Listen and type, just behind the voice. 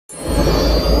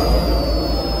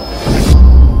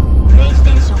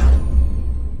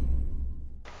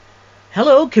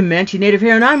Hello, Comanche Native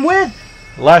here, and I'm with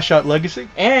Last Shot Legacy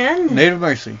and Native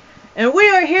Mercy. And we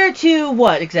are here to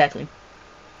what exactly?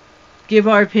 Give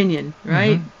our opinion,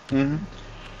 right?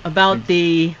 About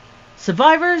the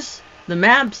survivors, the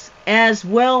maps, as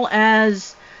well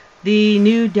as the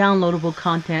new downloadable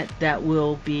content that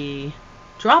will be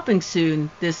dropping soon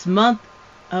this month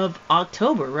of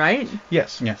October, right?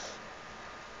 Yes.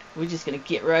 We're just gonna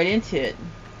get right into it.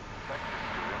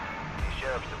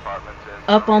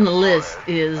 Up on the list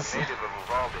is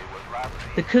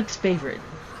the cook's favorite,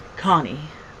 Connie.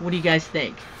 What do you guys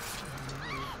think?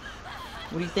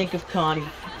 What do you think of Connie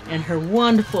and her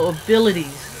wonderful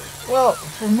abilities? Well,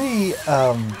 for me,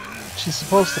 she's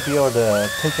supposed to be able to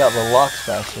take out the locks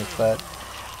faster, but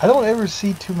I don't ever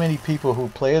see too many people who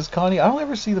play as Connie. I don't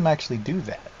ever see them actually do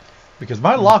that. Because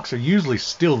my locks are usually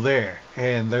still there,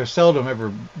 and they're seldom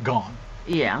ever gone.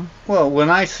 Yeah. Well,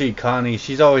 when I see Connie,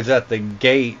 she's always at the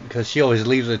gate because she always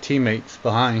leaves her teammates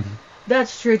behind.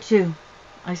 That's true, too.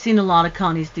 I've seen a lot of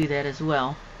Connies do that as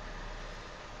well.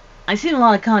 I've seen a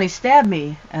lot of Connies stab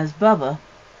me as Bubba.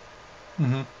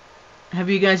 Have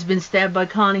you guys been stabbed by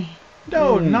Connie?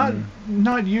 No,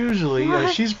 not usually.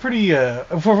 What? She's pretty.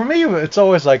 For me, it's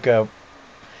always like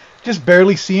just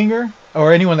barely seeing her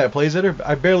or anyone that plays at her.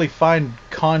 I barely find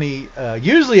Connie.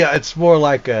 Usually, it's more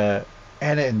like Anna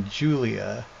and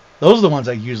Julia. Those are the ones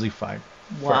I usually find.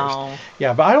 Wow. First.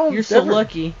 Yeah, but I don't. You're so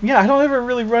lucky. Yeah, I don't ever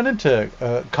really run into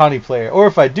a Connie player, or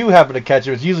if I do happen to catch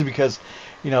her, it's usually because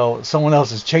someone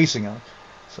else is chasing them.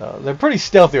 So they're pretty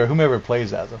stealthy, or whomever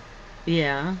plays as them.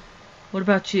 Yeah. What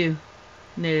about you,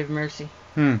 Native Mercy?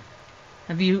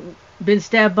 Have you been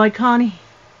stabbed by Connie?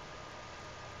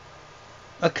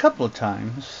 A couple of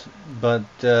times, but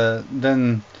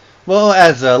then, well,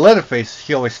 as Leatherface,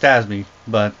 she always stabs me,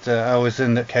 but I always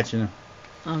end up catching her.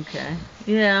 Okay.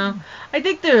 Yeah. I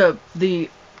think the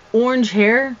orange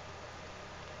hair,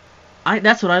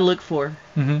 that's what I look for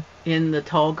in the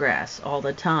tall grass all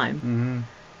the time.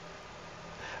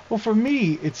 Well, for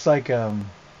me, it's like,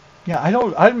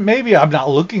 maybe I'm not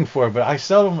looking for it, but I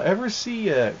seldom ever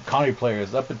see Connie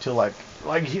players up until like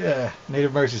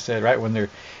Native Mercy said, right when they're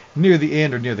near the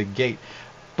end or near the gate.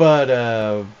 But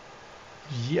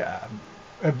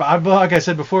like I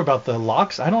said before about the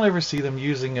locks, I don't ever see them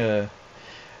using the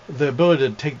ability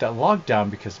to take that lock down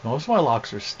because most of my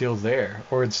locks are still there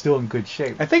or it's still in good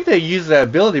shape. I think they use that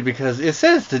ability because it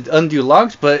says to undo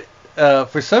locks, but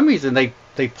for some reason they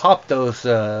pop those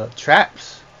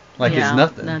traps like it's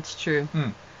nothing. That's true.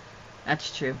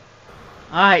 That's true.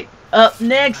 Alright, up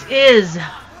next is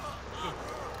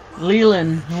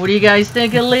Leland. What do you guys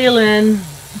think of Leland?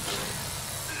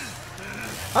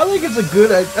 I think it's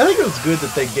I think it was good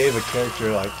that they gave a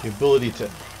character like the ability to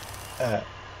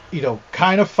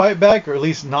kind of fight back or at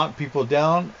least knock people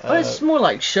down. Well, it's more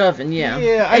like shoving, yeah.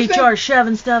 Yeah, HR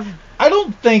shoving stuff. I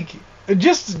don't think,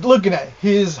 just looking at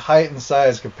his height and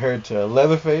size compared to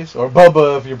Leatherface or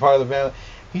Bubba, if you're part of the family,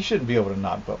 he shouldn't be able to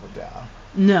knock Bubba down.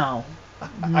 No.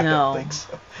 I don't think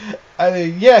so.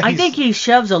 I think he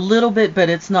shoves a little bit, but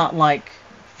it's not like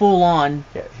full on.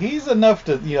 Yeah, he's enough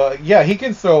to, he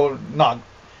can knock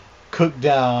Cook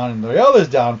down and the others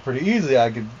down pretty easily.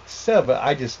 I could say, but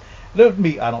I don't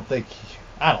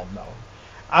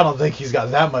think he's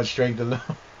got that much strength in him.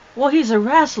 Well, he's a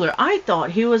wrestler. I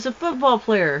thought he was a football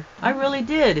player. I really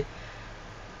did.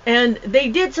 And they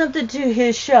did something to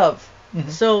his shove.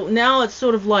 So now it's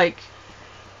sort of like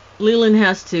Leland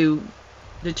has to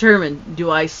determine, do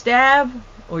I stab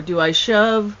or do I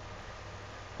shove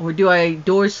or do I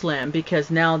door slam?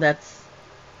 Because now that's,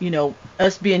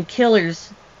 us being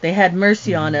killers, they had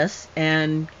mercy on us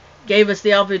and gave us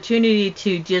the opportunity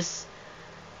to just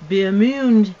be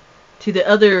immune to the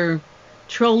other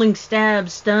trolling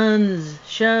stabs, stuns,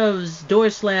 shoves,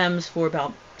 door slams for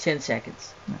about 10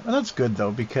 seconds. Well, that's good though,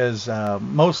 because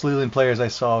most Leland players I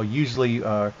saw usually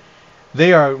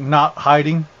they are not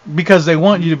hiding because they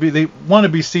want they want to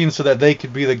be seen so that they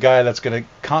could be the guy that's going to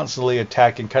constantly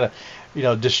attack and kind of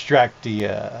distract the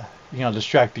other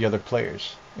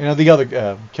players, the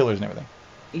other killers and everything.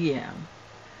 Yeah.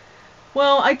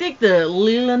 Well, I think the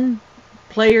Leland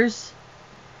players,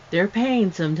 they're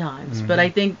paying sometimes, but I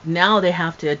think now they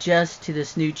have to adjust to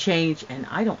this new change, and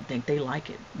I don't think they like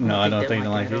it. I don't think they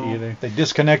like it either. They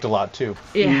disconnect a lot too.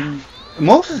 Yeah.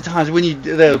 Most of the times when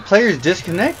the players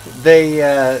disconnect,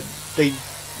 you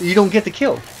don't get the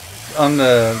kill on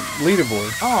the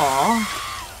leaderboard. Aw,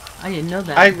 I didn't know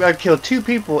that. I killed 2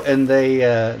 people and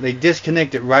they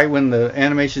disconnect it right when the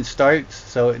animation starts,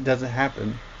 so it doesn't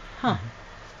happen. Huh.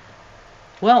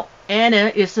 Well,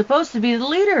 Anna is supposed to be the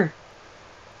leader.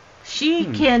 She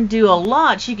can do a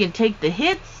lot. She can take the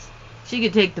hits. She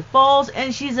could take the falls,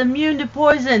 and she's immune to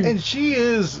poison. And she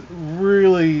is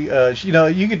really,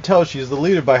 you can tell she's the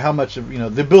leader by how much of,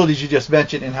 the abilities you just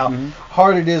mentioned and how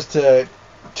hard it is to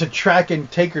track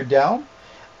and take her down.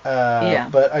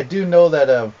 But I do know that,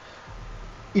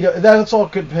 that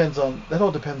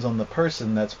all depends on the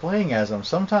person that's playing as them.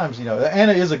 Sometimes,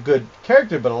 Anna is a good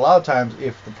character, but a lot of times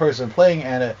if the person playing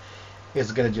Anna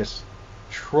is going to just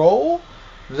troll,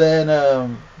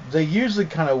 then they usually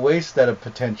kind of waste that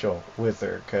potential with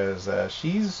her, because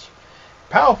she's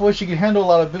powerful. She can handle a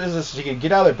lot of business. She can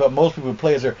get out of it. But most people who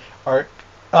play as her are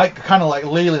kind of like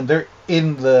Leland. They're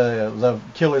in the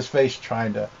killer's face,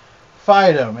 trying to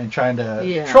fight him and trying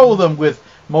to troll them with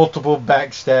multiple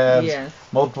backstabs,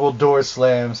 multiple door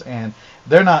slams, and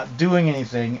they're not doing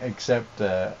anything except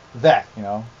that.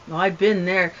 Well, I've been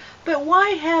there. But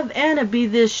why have Anna be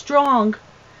this strong,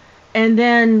 and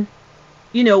then,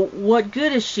 what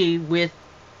good is she with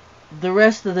the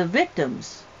rest of the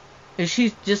victims? Is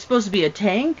she just supposed to be a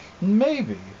tank?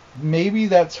 Maybe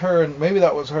that's her, and maybe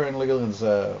that was her and Leland's,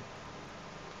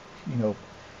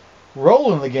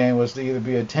 role in the game, was to either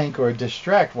be a tank or a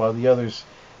distract, while the others,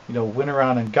 went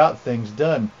around and got things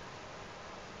done.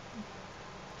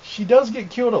 She does get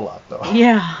killed a lot, though.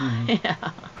 Yeah,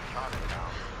 yeah.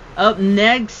 Up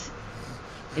next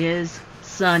is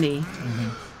Sonny.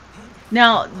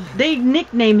 Now, they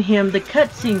nickname him the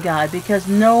cutscene guy because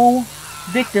no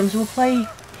victims will play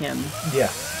him. Yeah,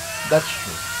 that's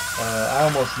true. I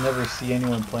almost never see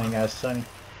anyone playing as Sonny.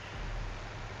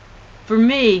 For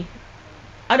me,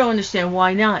 I don't understand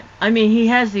why not. I mean, he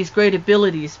has these great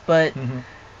abilities, but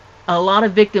a lot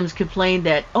of victims complain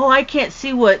that, I can't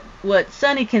see what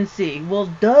Sonny can see. Well,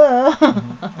 duh.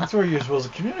 That's where you're supposed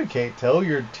to communicate. Tell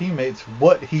your teammates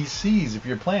what he sees if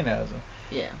you're playing as him.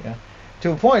 Yeah.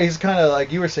 To a point, he's kind of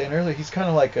like you were saying earlier. He's kind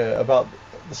of like about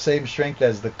the same strength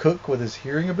as the cook with his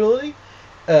hearing ability.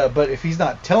 But if he's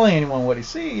not telling anyone what he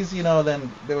sees,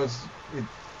 then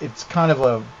it's kind of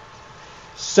a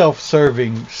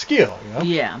self-serving skill.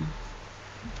 Yeah.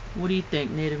 What do you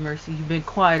think, Native Mercy? You've been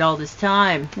quiet all this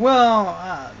time.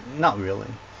 Well, not really.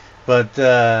 But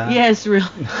yes, really.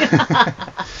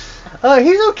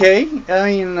 He's okay.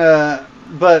 I mean,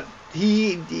 but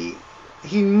he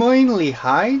mainly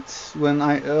hides when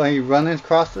I run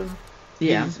across him.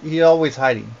 Yeah. He's always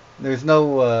hiding. There's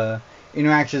no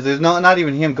interactions. There's not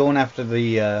even him going after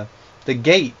the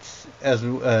gates as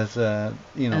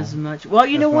much. Well,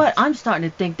 you know what? I'm starting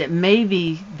to think that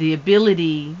maybe the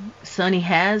ability Sonny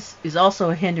has is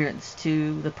also a hindrance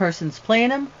to the person's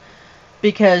playing him,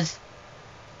 because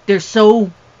they're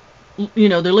so,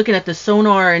 they're looking at the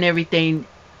sonar and everything,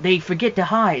 they forget to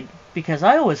hide, because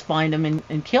I always find them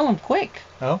and kill them quick.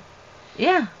 Oh?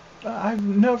 Yeah. I've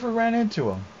never ran into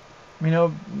him.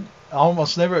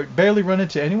 Almost never, barely run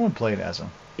into anyone playing as him.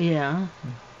 Yeah.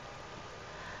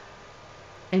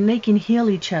 And they can heal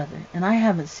each other, and I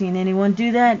haven't seen anyone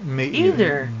do that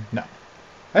either. No.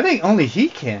 I think only he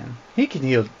can. He can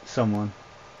heal someone.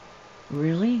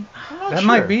 Really? That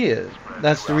might be it.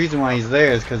 That's the reason why he's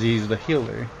there, is because he's the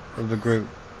healer of the group.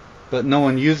 But no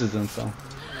one uses him, so.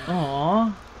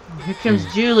 Aww. Here comes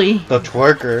Julie. The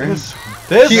twerker.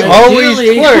 She always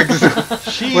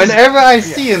twerks. Whenever I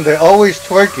see them, they're always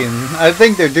twerking. I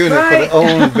think they're doing it for their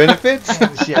own benefits.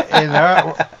 And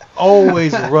I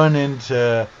always run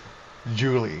into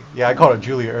Julie. Yeah, I called her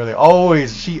Julie earlier.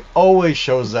 She always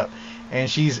shows up. And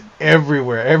she's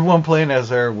everywhere. Everyone playing as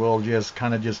her will just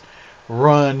kind of just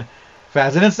run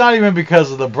fast. And it's not even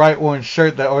because of the bright orange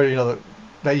shirt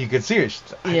that you could see her.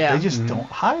 They just don't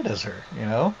hide as her,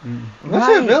 What's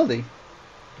her ability?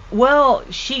 Well,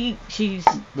 she's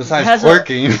besides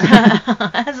twerking,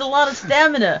 has a lot of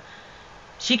stamina.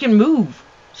 She can move.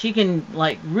 She can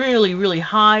really, really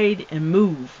hide and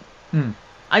move.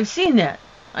 I've seen that.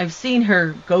 I've seen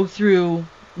her go through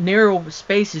narrow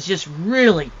spaces just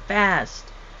really fast.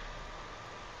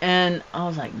 And I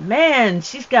was like, man,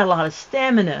 she's got a lot of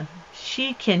stamina.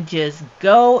 She can just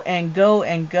go and go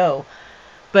and go.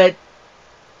 But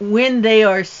when they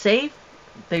are safe,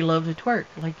 they love to twerk.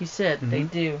 Like you said, they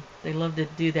do. They love to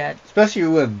do that. Especially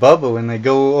with Bubba, when they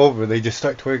go over, they just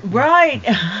start twerking. Right.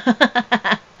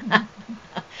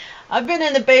 I've been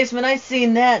in the basement. I've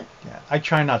seen that. Yeah, I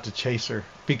try not to chase her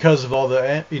because of all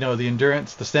the the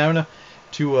endurance, the stamina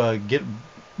to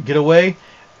get away.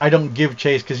 I don't give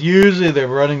chase because usually they're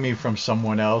running me from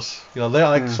someone else.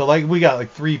 They're we got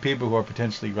 3 people who are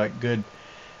potentially good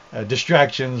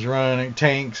distractions, running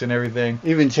tanks and everything.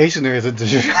 Even chasing her is a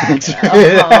distraction.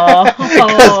 Well,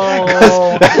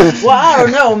 I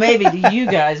don't know, maybe to you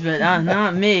guys, but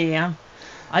not me.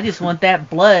 I just want that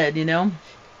blood,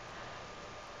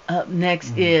 Up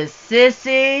next is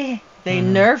Sissy. They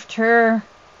nerfed her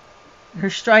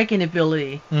striking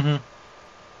ability. Mm-hmm.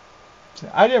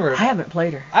 I haven't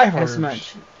played her as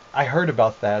much. I heard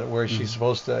about that where she's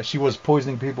supposed to. She was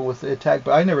poisoning people with the attack,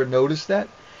 but I never noticed that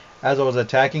as I was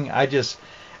attacking. I just,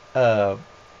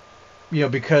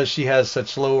 because she has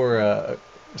such lower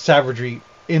savagery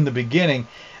in the beginning,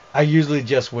 I usually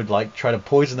just would like try to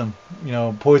poison them,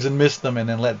 poison mist them, and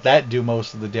then let that do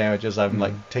most of the damage as I'm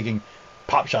like taking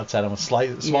pop shots at them with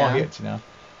small hits.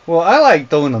 Well, I like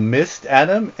throwing a mist at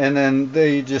them, and then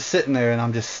they just sitting there, and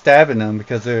I'm just stabbing them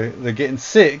because they're getting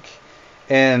sick,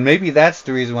 and maybe that's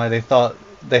the reason why they thought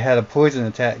they had a poison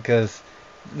attack, because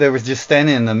they was just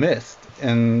standing in the mist,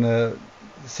 and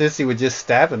Sissy was just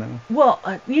stabbing them. Well,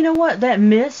 you know what? That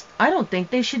mist, I don't think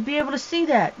they should be able to see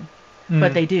that,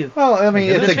 but they do. Well, I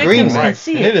mean, it's a green mist.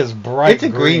 It is bright. It's a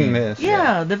green mist.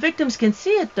 Yeah, the victims can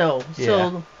see it though,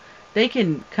 so they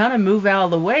can kind of move out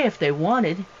of the way if they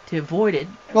wanted to avoid it.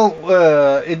 Well,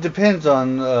 it depends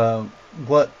on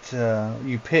what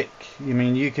you pick. I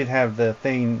mean, you could have the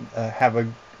thing have a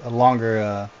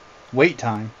longer wait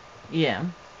time. Yeah.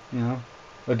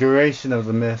 A duration of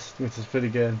the mist, which is pretty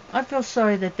good. I feel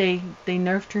sorry that they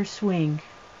nerfed her swing.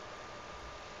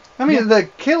 I mean, the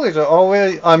killers are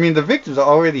the victims are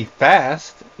already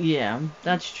fast. Yeah,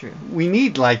 that's true. We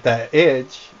need, like, that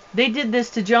edge. They did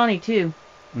this to Johnny, too.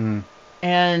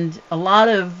 And a lot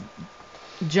of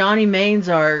Johnny mains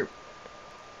are...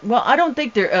 Well, I don't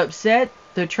think they're upset.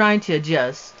 They're trying to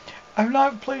adjust. I've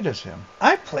not played as him.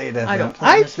 I played as him.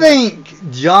 I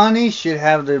think Johnny should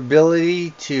have the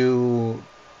ability to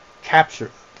capture.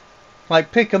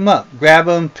 Like, pick him up. Grab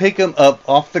him, pick him up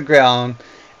off the ground,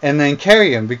 and then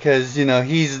carry him, because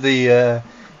he's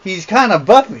he's kind of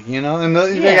Buffy, and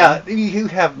you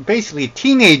have basically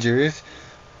teenagers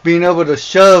being able to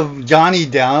shove Johnny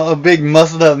down, a big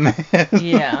muscled up man.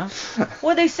 Yeah.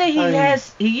 Well, they say he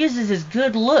uses his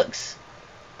good looks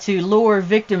to lure a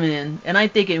victim in, and I'm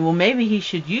thinking, well, maybe he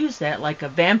should use that like a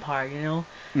vampire,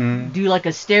 do like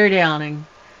a stare down and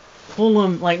pull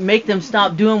them, like make them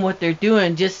stop doing what they're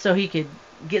doing just so he could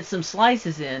get some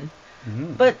slices in.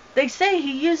 But they say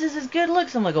he uses his good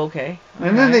looks. I'm like, okay.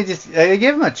 And then they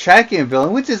give him a tracking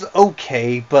ability, which is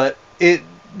okay, but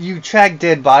you track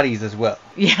dead bodies as well.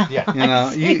 Yeah.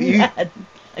 I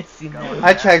see that.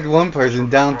 I tracked one person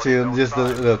down to just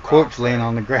the corpse laying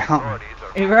on the ground.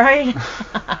 Right?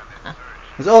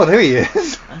 Oh, there he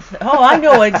is. Oh, I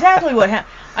know exactly what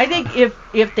happened. I think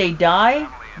if they die,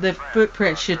 the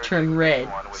footprint should turn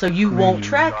red, so you won't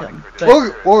track them.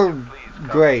 But or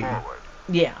gray.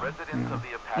 Yeah,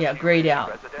 grayed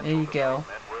out. There you go.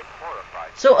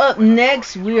 So up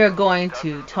next, we are going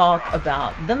to talk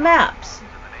about the maps.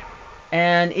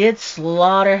 And it's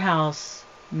Slaughterhouse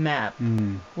map.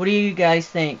 What do you guys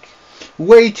think?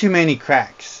 Way too many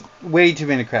cracks.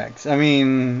 I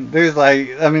mean,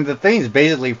 the thing's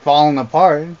basically falling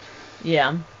apart.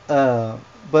 Yeah.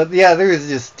 But yeah, there's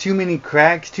just too many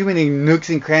cracks, too many nooks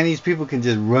and crannies people can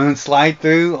just slide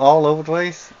through all over the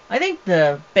place. I think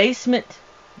the basement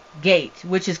gate,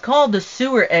 which is called the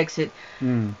sewer exit,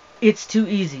 it's too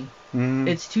easy.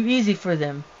 It's too easy for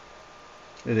them.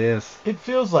 It is. It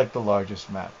feels like the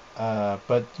largest map,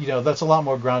 but that's a lot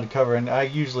more ground to cover. And I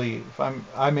usually, if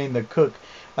I main the cook,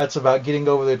 that's about getting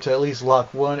over there to at least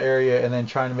lock one area and then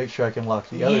trying to make sure I can lock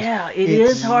the other. Yeah, it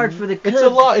is hard for the cook. It's a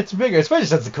lot. It's bigger, especially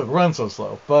since the cook runs so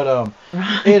slow. But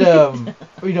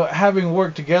having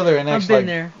worked together and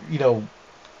actually,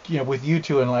 with you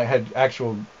two and had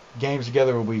actual games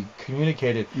together where we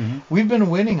communicated, we've been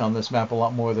winning on this map a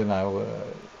lot more than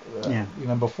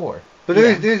before. But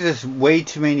there's just way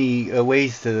too many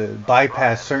ways to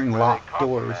bypass certain locked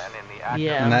doors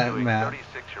in that map.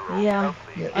 Yeah,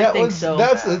 I think so.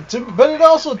 But it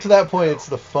also, to that point, it's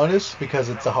the funnest because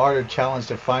it's a harder challenge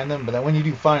to find them. But then when you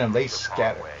do find them, they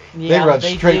scatter. They run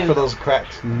straight for those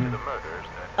cracks.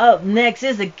 Up next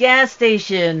is a gas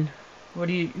station. What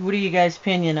do you guys'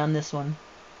 opinion on this one?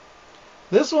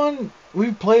 This one,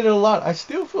 we've played it a lot. I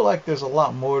still feel like there's a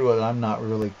lot more to it I'm not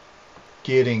really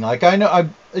getting. Like, I know,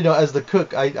 as the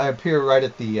cook, I appear right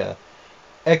at the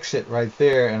exit right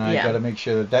there, and I got to make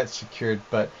sure that that's secured.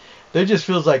 But there just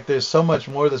feels like there's so much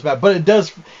more to this map. But it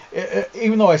does,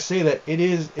 even though I say that,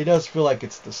 it does feel like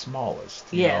it's the smallest.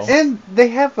 Yes. And they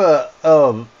have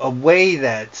a way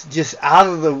that's just out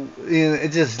of the,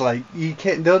 it's just like, you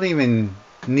don't even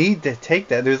need to take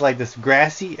that. There's like this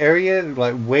grassy area,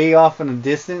 like way off in the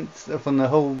distance from the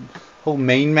whole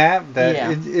main map,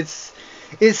 that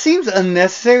it seems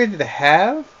unnecessary to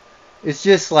have. It's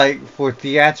just like for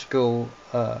theatrical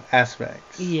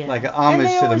aspects, like an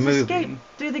homage to the movie. Escape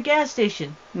through the gas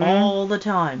station all the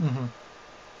time.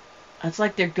 It's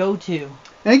like their go-to.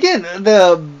 And again,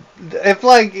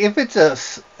 if it's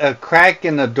a crack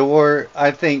in the door,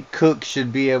 I think Cook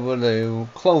should be able to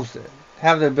close it.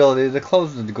 Have the ability to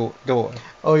close the door.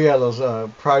 Oh yeah, those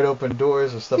pried open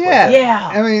doors and stuff like Yeah. that. Yeah.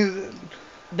 I mean,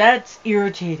 That's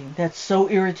irritating. That's so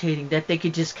irritating that they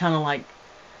could just kind of like,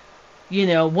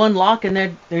 one lock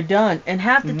and they're done. And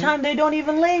half the time they don't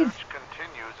even leave.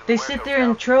 They sit there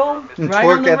and troll and right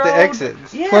twerk on the at road. the exit.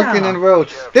 Yeah. Twerking in the road.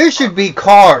 There should be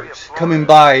cars coming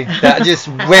by that just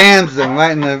rams them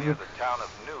right in the...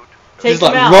 Take Just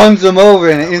them like out. runs them over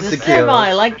in an The instant kill.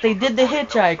 semi, like they did the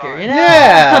hitchhiker,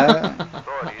 Yeah.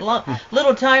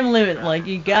 Little time limit, like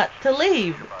you got to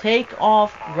leave. Take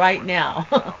off right now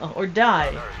or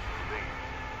die.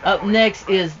 Up next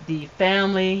is the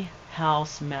family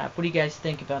house map. What do you guys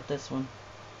think about this one?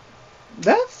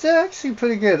 That's actually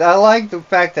pretty good. I like the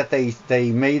fact that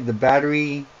they made the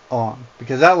battery on,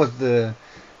 because that was the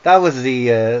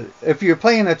if you're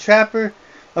playing a trapper,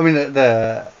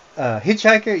 the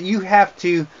hitchhiker, you have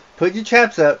to put your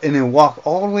traps up and then walk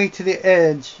all the way to the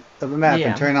edge of the map Yeah.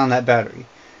 and turn on that battery.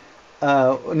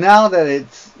 Now that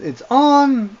it's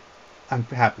on, I'm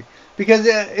happy, because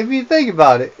if you think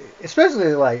about it,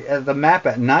 especially like the map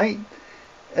at night,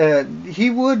 they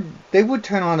would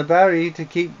turn on the battery to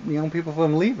keep people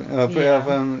from leaving,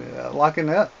 from locking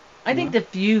it up. I think the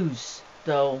fuse,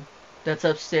 though, that's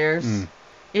upstairs,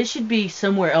 it should be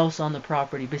somewhere else on the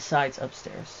property besides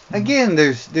upstairs. Again,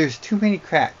 there's too many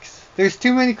cracks. There's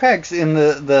too many cracks in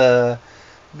the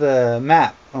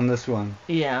map on this one.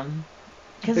 Yeah.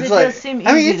 Because It's it like- does seem easy.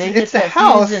 I mean, they it's hit a that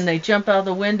house. fuse and they jump out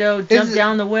the window, jump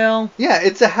down the well. Yeah,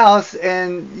 it's a house,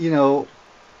 and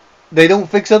they don't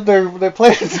fix up their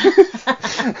place.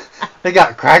 They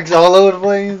got cracks all over the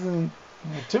place. And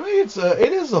To me, it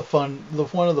is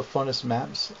one of the funnest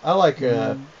maps. I like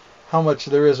how much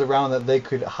there is around that they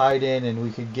could hide in and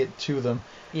we could get to them.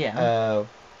 Yeah.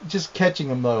 Just catching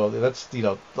them though, that's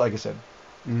like I said,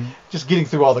 just getting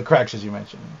through all the cracks as you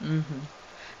mentioned. Mm-hmm.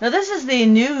 Now this is the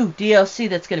new DLC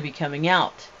that's going to be coming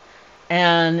out,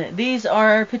 and these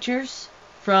are pictures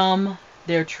from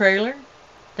their trailer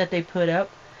that they put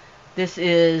up. This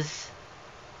is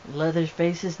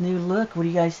Leatherface's new look. What do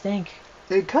you guys think?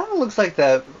 it kind of looks like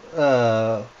that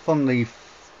from the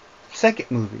second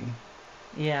movie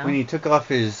Yeah. when he took off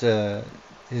his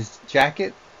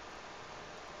jacket.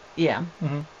 Yeah.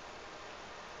 Mm-hmm.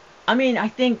 I mean, I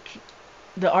think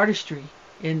the artistry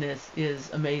in this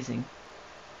is amazing.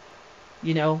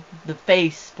 The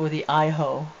face for the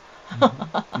eye-ho.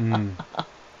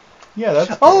 Yeah,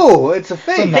 that's Oh, it's a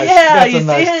face. that's you a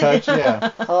nice see it? touch.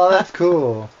 Yeah. Oh, that's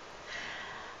cool.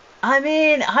 I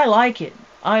mean, I like it.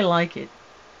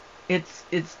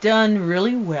 It's done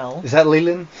really well. Is that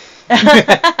Leland?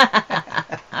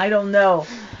 I don't know.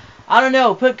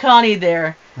 Put Connie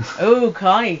there. Oh,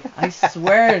 Connie. I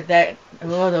swear that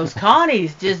those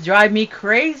Connies just drive me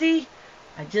crazy.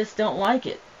 I just don't like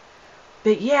it.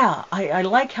 But yeah, I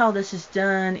like how this is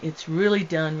done. It's really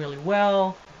done really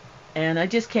well. And I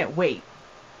just can't wait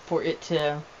for it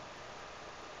to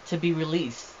be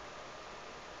released.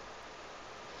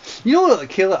 You know what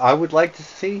killer I would like to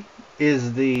see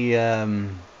is the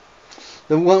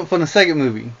one from the second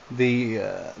movie,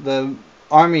 the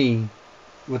army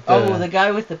with the The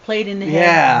guy with the plate in the head.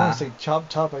 Yeah. I want to say Chop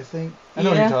Top, I think. I know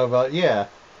what Yeah. you're talking about. Yeah.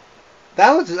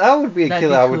 that would be a That'd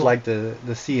killer be I would cool. like to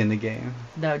see in the game.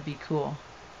 That would be cool.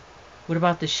 What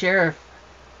about the sheriff?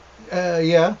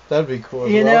 Yeah, that'd be cool.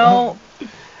 As You well. know,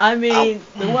 I mean,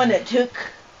 the one that took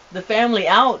the family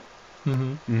out.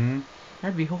 Mm-hmm. Mm-hmm.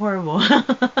 That'd be horrible.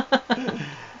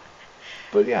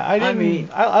 But yeah,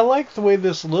 I like the way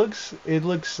this looks. It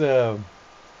looks. Do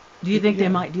you think Yeah. they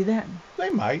might do that? They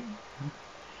might.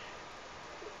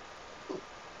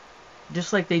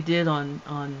 Just like they did on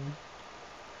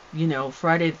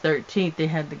Friday the 13th, they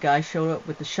had the guy show up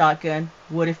with the shotgun.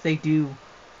 What if they do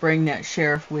bring that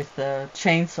sheriff with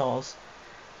chainsaws?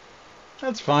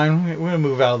 That's fine. We're gonna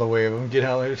move out of the way of them. Get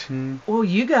out of there. Well,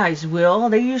 you guys will.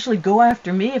 They usually go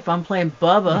after me if I'm playing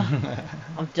Bubba.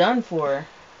 I'm done for.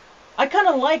 I kind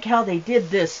of like how they did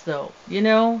this, though.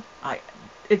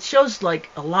 It shows like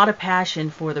a lot of passion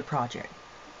for the project.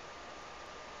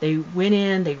 They went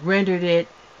in, they rendered it.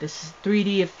 This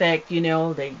 3D effect,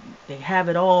 they have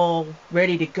it all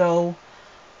ready to go.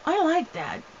 I like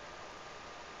that.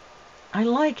 I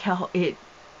like how it,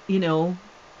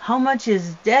 how much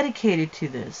is dedicated to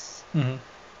this. Mm-hmm.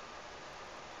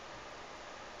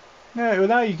 Yeah, well,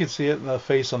 now you can see it in the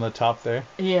face on the top there.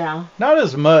 Yeah. Not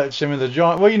as much. I mean, the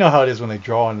draw. Well, you know how it is when they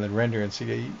draw and then render and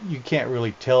see. You can't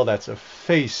really tell that's a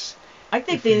face. I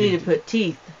think If they you need need to put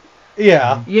teeth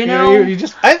Yeah. You know? You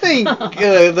just I think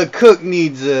the cook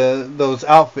needs those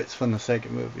outfits from the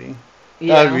second movie.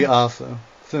 Yeah. That would be awesome.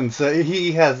 Since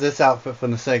he has this outfit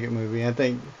from the second movie, I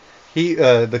think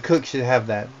the cook should have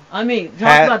that. I mean, talk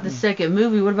Hat. about the second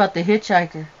movie. What about the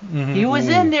hitchhiker? Mhm. He was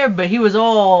in there, but he was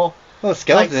all Well, like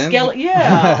skeleton. skeleton.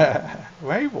 Yeah.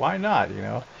 right? Why not? You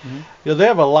know, Mhm. you know, they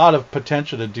have a lot of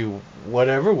potential to do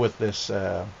whatever with this,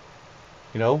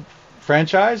 you know,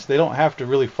 franchise. They don't have to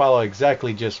really follow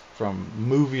exactly just from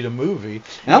movie to movie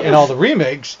Yep. and all the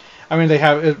remakes. I mean, they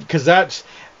have because that's,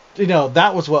 you know,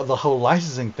 that was what the whole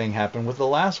licensing thing happened with the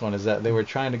last one, is that they were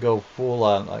trying to go full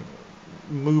on like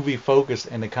movie focused,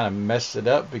 and they kind of messed it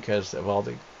up because of all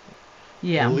the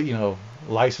Yeah. you know,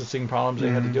 licensing problems they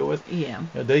had to deal with. Yeah. You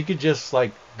know, they could just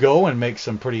like go and make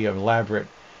some pretty elaborate,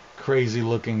 crazy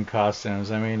looking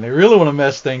costumes. I mean, they really want to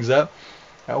mess things up.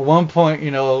 At one point,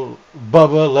 you know,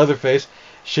 Bubba Leatherface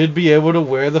should be able to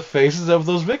wear the faces of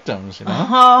those victims. You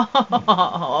know,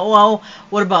 Well,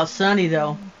 what about Sonny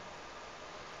though?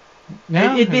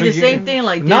 yeah, It'd be the same thing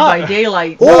like Dead Not- by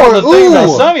Daylight. Or- No, the thing about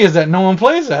ooh. Sonny is that no one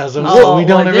plays as him, Oh, so we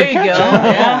don't well, ever there you catch go.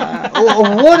 him. Yeah.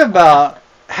 Or what about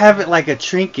have it like a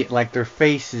trinket, like their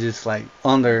face is just like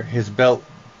under his belt,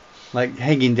 like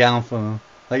hanging down from him.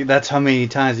 Like that's how many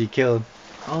times he killed.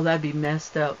 Oh, that'd be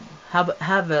messed up.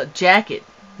 Have a jacket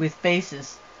with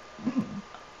faces.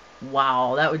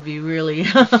 Wow, that would be really.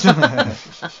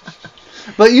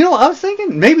 But you know, I was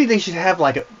thinking maybe they should have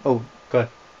like a. Oh, go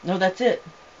ahead. No, that's it.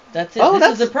 That's it. Oh,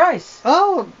 This is the price.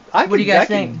 Oh, I What do you guys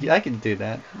think? I can do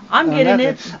that. I'm getting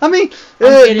it. I mean, I'm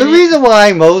getting the it. reason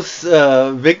why most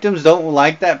victims don't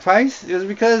like that price is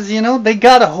because, you know, they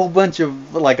got a whole bunch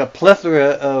of, like a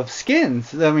plethora of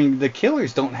skins. I mean, the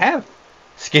killers don't have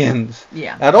skins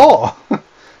Yeah. at all.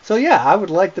 So, yeah, I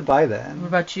would like to buy that. What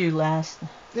about you, last?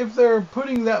 If they're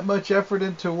putting that much effort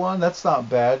into one, that's not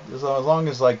bad. As long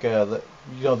as like the,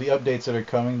 you know, the updates that are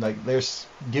coming, like they're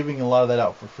giving a lot of that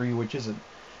out for free, which isn't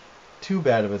too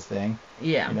bad of a thing.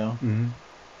 Yeah. You know. Mm-hmm.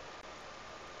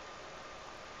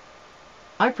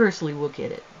 I personally will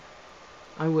get it.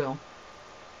 I will.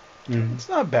 Mm-hmm. It's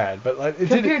not bad, but like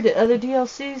Compared to other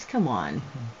DLCs, come on.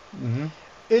 Mm-hmm.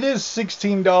 it is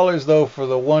 $16 though for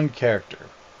the one character.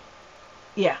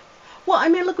 Yeah. Well, I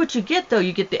mean, look what you get though.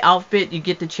 You get the outfit, you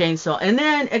get the chainsaw, and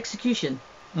then execution.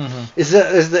 Mm-hmm. Is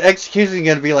the execution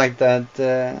going to be like that?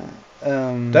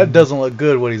 That doesn't look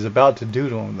good. What he's about to do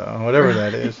to him, though, whatever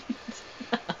that is.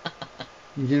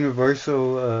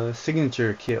 Universal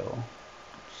signature kill.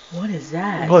 What is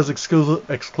that? Plus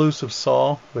exclusive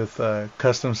saw with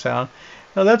custom sound.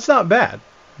 No, that's not bad.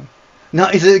 Now,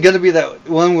 is it going to be that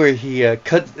one where he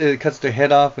cuts their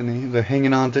head off and they're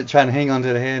hanging on to, trying to hang on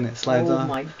to the head and it slides Oh off?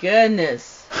 my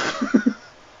goodness.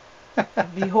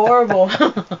 That'd be horrible.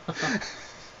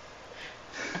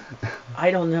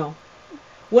 I don't know.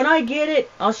 When I get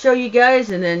it, I'll show you guys,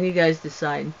 and then you guys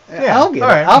decide. Yeah, I'll get all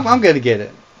it. right. I'm going to get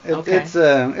it. Okay. It's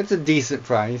a decent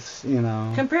price, you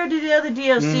know. Compared to the other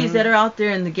DLCs that are out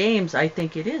there in the games, I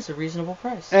think it is a reasonable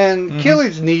price. And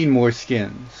killers need more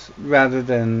skins rather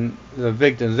than the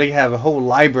victims. They have a whole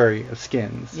library of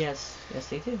skins. Yes,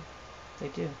 they do. They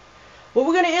do. Well,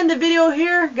 we're going to end the video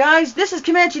here, guys. This is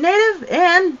Comanche Native,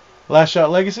 and Last Shot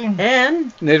Legacy.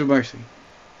 Native Mercy.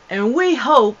 and we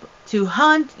hope to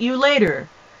hunt you later.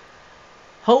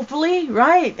 Hopefully,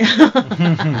 right?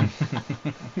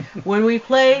 When we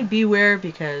play, beware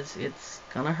because it's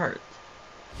gonna hurt.